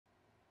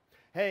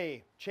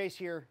Hey, Chase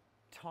here,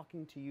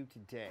 talking to you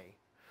today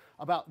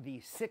about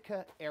the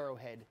Sitka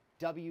Arrowhead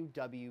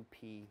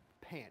WWP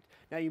Pant.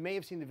 Now, you may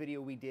have seen the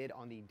video we did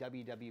on the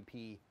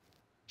WWP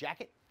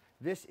jacket.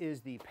 This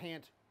is the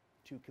pant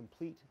to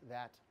complete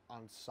that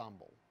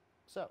ensemble.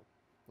 So,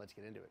 let's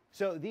get into it.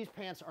 So, these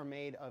pants are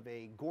made of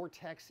a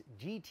Gore-Tex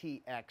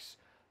GTX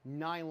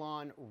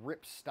nylon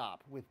ripstop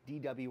with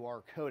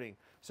DWR coating.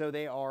 So,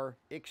 they are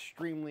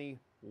extremely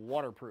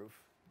waterproof.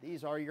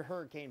 These are your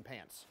hurricane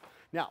pants.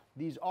 Now,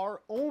 these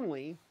are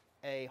only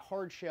a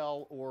hard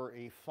shell or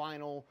a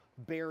final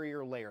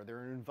barrier layer.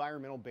 They're an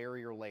environmental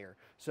barrier layer.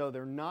 So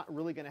they're not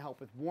really gonna help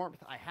with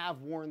warmth. I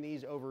have worn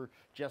these over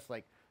just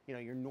like, you know,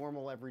 your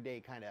normal everyday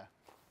kind of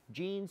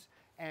jeans,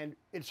 and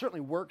it certainly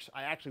works.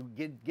 I actually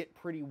get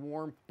pretty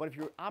warm, but if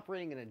you're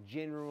operating in a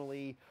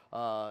genuinely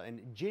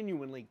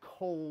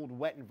cold,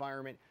 wet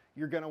environment,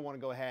 you're gonna wanna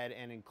go ahead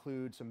and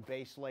include some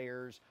base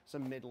layers,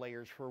 some mid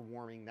layers for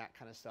warming, that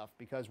kind of stuff,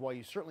 because while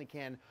you certainly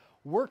can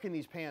work in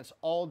these pants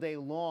all day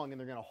long and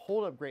they're gonna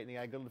hold up great and they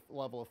got a good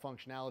level of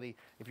functionality,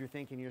 if you're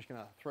thinking you're just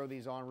gonna throw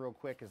these on real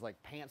quick as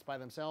like pants by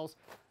themselves,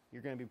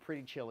 you're gonna be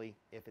pretty chilly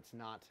if it's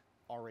not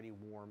already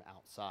warm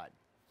outside.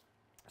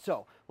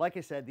 So, like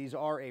I said, these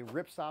are a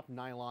ripstop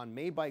nylon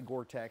made by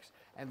Gore-Tex,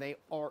 and they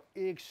are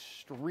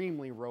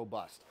extremely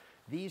robust.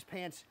 These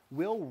pants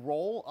will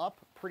roll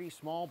up pretty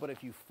small, but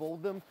if you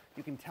fold them,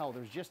 you can tell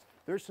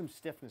there's some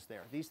stiffness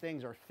there. These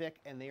things are thick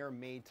and they are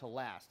made to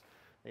last.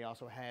 They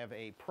also have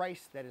a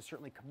price that is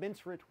certainly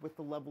commensurate with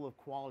the level of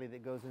quality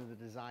that goes into the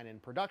design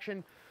and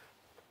production,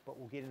 but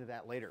we'll get into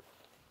that later.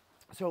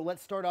 So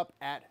let's start up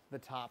at the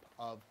top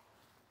of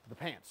the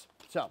pants.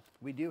 So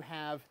we do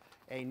have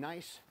a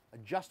nice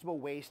adjustable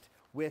waist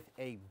with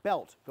a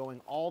belt going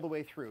all the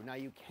way through. Now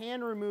you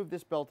can remove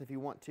this belt if you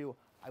want to.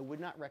 I would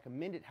not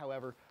recommend it,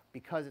 however,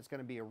 because it's going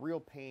to be a real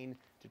pain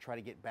to try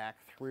to get back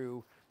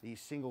through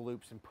these single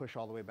loops and push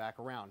all the way back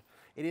around.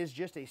 It is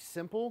just a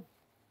simple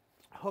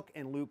hook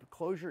and loop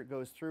closure it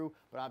goes through,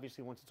 but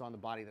obviously once it's on the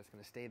body, that's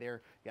going to stay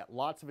there. You got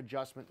lots of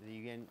adjustment that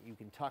you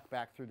can tuck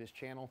back through this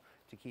channel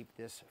to keep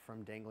this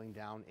from dangling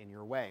down in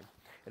your way.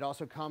 It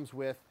also comes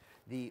with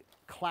the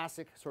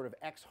classic sort of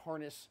X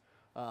harness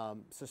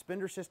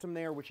suspender system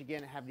there, which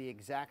again have the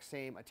exact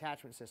same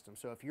attachment system.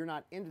 So if you're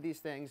not into these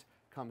things,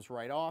 comes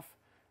right off.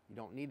 You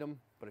don't need them,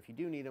 but if you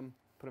do need them,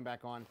 put them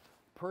back on.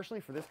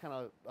 Personally, for this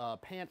kind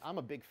of pant, I'm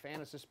a big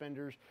fan of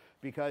suspenders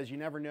because you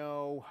never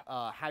know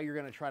how you're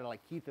going to try to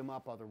like keep them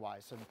up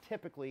otherwise. So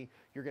typically,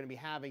 you're going to be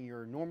having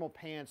your normal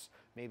pants,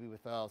 maybe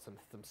with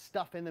some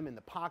stuff in them in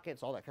the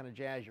pockets, all that kind of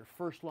jazz, your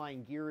first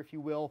line gear, if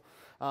you will,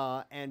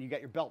 and you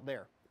got your belt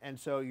there. And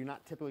so you're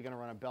not typically going to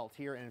run a belt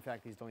here, and in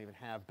fact, these don't even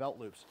have belt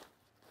loops.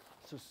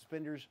 So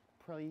suspenders,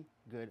 pretty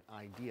good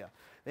idea.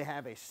 They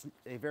have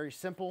a very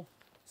simple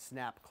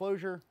snap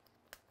closure,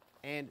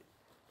 and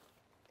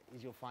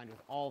as you'll find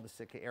with all the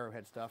Sitka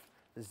Arrowhead stuff,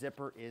 the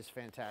zipper is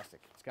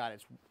fantastic. It's got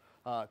its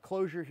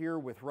closure here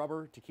with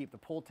rubber to keep the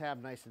pull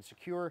tab nice and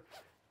secure.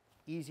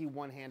 Easy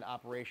one-hand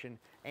operation,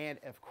 and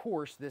of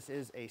course, this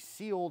is a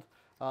sealed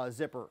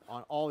zipper.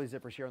 On all these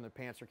zippers here on the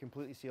pants are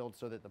completely sealed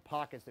so that the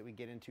pockets that we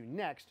get into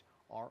next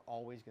are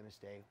always going to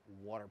stay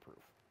waterproof.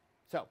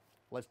 So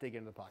let's dig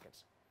into the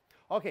pockets.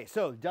 Okay,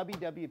 so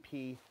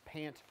WWP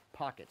pant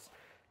pockets.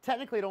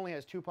 Technically, it only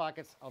has two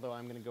pockets, although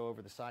I'm going to go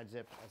over the side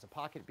zip as a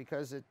pocket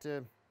because it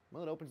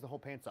opens the whole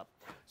pants up.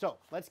 So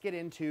let's get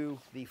into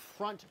the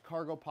front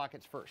cargo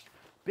pockets first.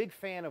 Big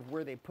fan of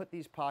where they put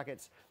these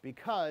pockets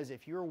because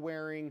if you're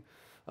wearing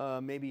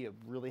maybe a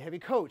really heavy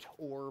coat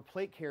or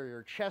plate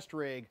carrier, chest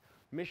rig,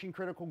 mission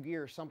critical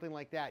gear, something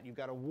like that, you've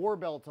got a war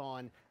belt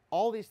on,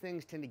 all these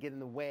things tend to get in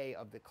the way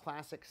of the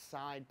classic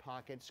side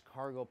pockets,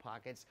 cargo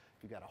pockets.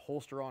 If you've got a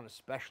holster on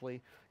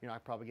especially, you're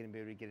not probably going to be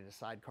able to get into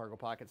side cargo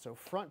pockets. So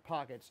front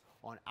pockets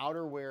on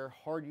outerwear,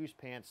 hard use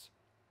pants,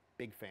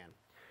 big fan.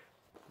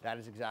 That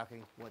is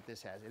exactly what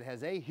this has. It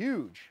has a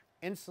huge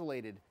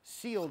insulated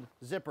sealed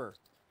zipper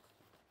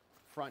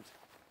front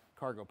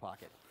cargo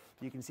pocket.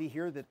 You can see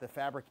here that the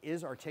fabric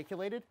is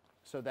articulated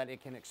so that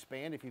it can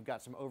expand if you've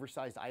got some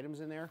oversized items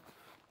in there.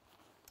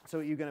 So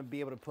you're going to be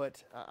able to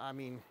put,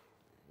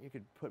 you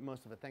could put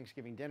most of a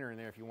Thanksgiving dinner in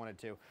there if you wanted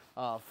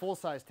to.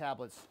 Full-size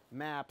tablets,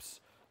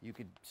 maps, you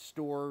could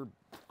store,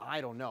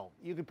 I don't know,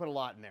 you could put a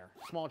lot in there.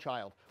 Small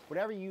child.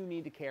 Whatever you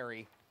need to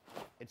carry,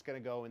 it's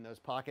going to go in those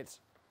pockets.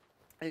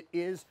 It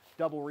is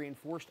double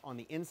reinforced on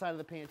the inside of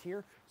the pant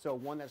here, so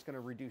one that's going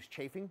to reduce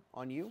chafing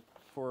on you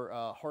for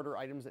harder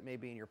items that may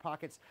be in your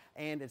pockets,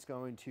 and it's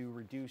going to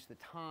reduce the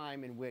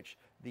time in which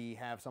you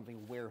have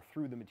something wear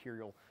through the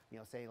material. You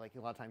know, say like a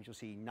lot of times you'll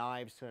see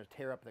knives to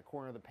tear up the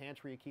corner of the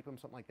pants where you keep them,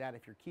 something like that.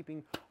 If you're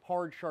keeping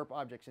hard, sharp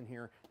objects in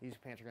here, these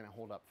pants are going to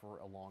hold up for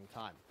a long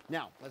time.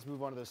 Now, let's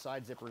move on to those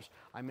side zippers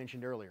I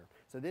mentioned earlier.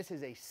 So this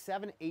is a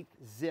 7/8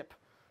 zip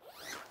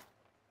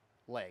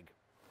leg.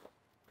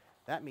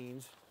 That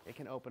means it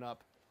can open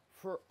up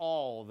for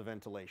all the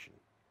ventilation.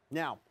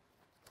 Now,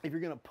 if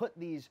you're going to put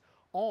these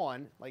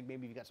on, like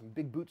maybe you've got some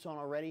big boots on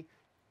already,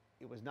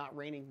 it was not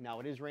raining, now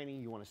it is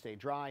raining, you want to stay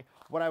dry,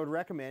 what I would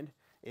recommend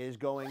is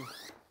going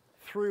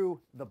through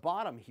the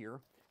bottom here,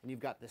 and you've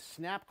got this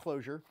snap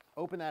closure.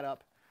 Open that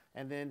up,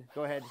 and then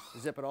go ahead,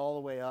 zip it all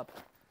the way up.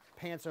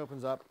 Pants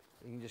opens up.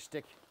 You can just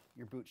stick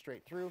your boot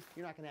straight through.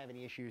 You're not going to have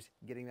any issues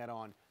getting that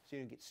on, so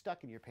you don't get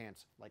stuck in your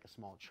pants like a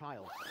small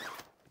child,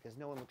 because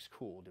no one looks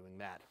cool doing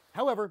that.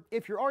 However,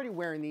 if you're already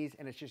wearing these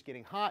and it's just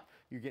getting hot,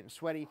 you're getting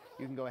sweaty,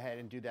 you can go ahead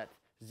and do that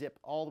zip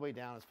all the way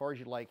down as far as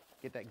you'd like,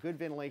 get that good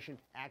ventilation,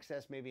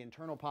 access maybe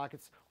internal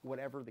pockets,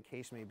 whatever the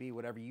case may be,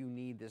 whatever you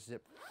need this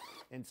zip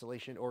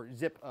insulation or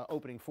zip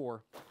opening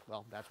for,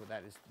 well, that's what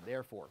that is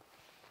there for.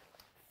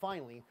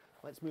 Finally,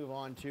 let's move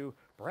on to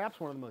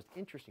perhaps one of the most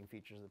interesting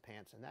features of the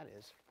pants, and that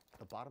is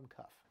the bottom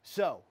cuff.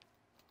 So,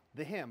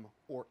 the hem,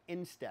 or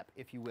instep,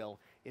 if you will,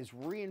 is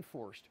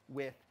reinforced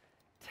with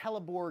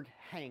Teleborg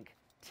Hank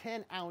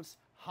 10-ounce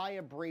high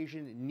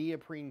abrasion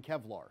neoprene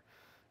Kevlar.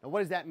 Now, what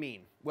does that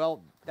mean?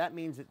 Well, that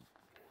means that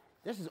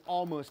this is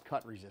almost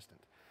cut resistant.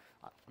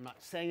 I'm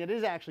not saying it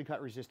is actually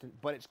cut resistant,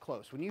 but it's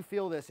close. When you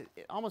feel this,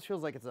 it almost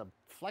feels like it's a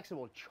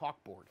flexible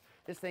chalkboard.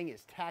 This thing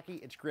is tacky,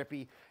 it's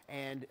grippy,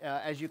 and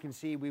as you can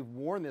see, we've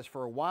worn this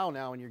for a while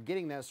now, and you're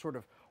getting that sort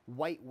of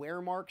white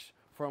wear marks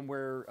from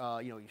where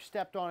you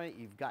stepped on it.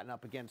 You've gotten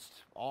up against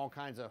all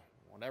kinds of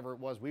whatever it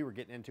was we were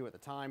getting into at the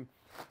time,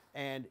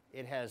 and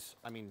it has,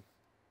 I mean,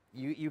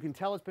 you can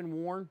tell it's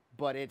been worn,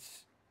 but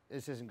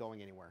this isn't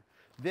going anywhere.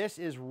 This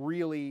is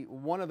really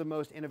one of the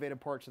most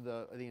innovative parts of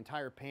the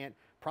entire pant.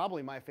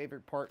 Probably my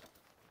favorite part.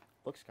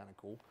 Looks kind of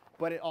cool,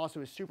 but it also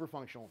is super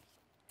functional.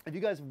 If you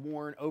guys have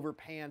worn over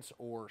pants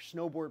or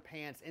snowboard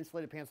pants,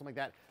 insulated pants, something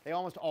like that, they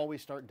almost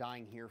always start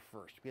dying here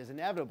first, because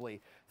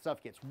inevitably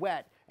stuff gets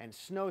wet and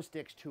snow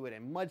sticks to it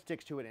and mud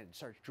sticks to it and it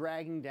starts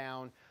dragging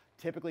down.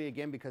 Typically,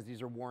 again, because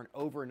these are worn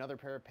over another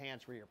pair of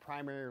pants where your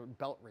primary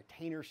belt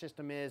retainer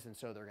system is, and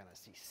so they're going to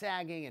see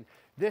sagging, and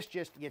this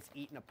just gets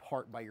eaten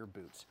apart by your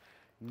boots.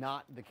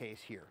 Not the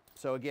case here.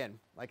 So again,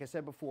 like I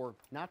said before,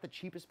 not the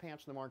cheapest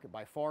pants on the market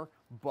by far,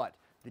 but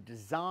the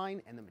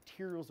design and the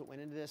materials that went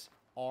into this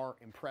are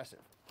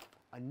impressive.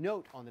 A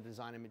note on the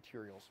design and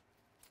materials.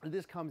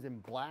 This comes in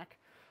black,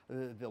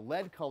 the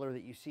lead color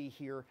that you see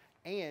here,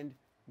 and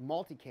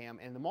multicam,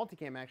 and the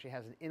multicam actually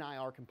has an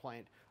NIR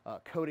compliant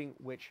coating,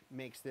 which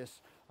makes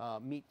this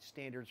meet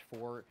standards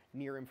for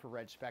near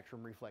infrared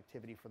spectrum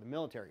reflectivity for the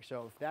military.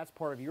 So if that's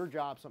part of your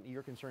job, something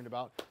you're concerned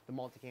about, the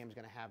multicam is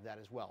going to have that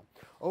as well.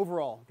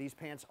 Overall, these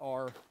pants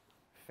are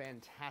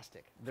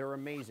fantastic. They're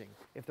amazing.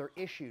 If they're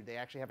issued, they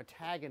actually have a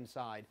tag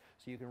inside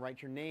so you can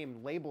write your name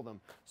and label them.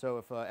 So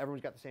if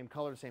everyone's got the same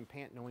color, the same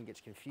pant, no one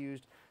gets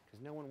confused,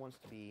 because no one wants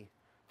to be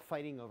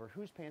fighting over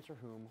whose pants are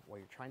whom while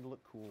you're trying to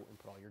look cool and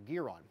put all your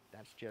gear on.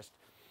 That's just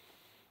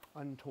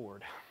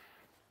untoward.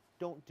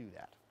 Don't do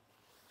that.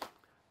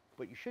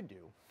 What you should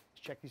do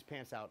is check these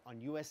pants out on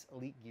US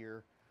Elite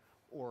Gear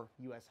or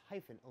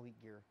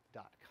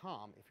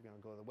us-elitegear.com. If you're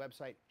going to go to the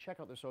website, check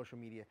out their social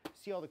media,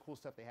 see all the cool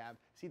stuff they have,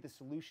 see the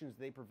solutions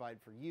they provide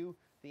for you,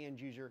 the end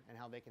user, and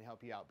how they can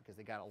help you out, because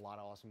they got a lot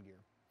of awesome gear.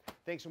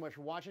 Thanks so much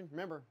for watching.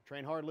 Remember,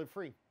 train hard, live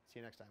free. See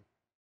you next time.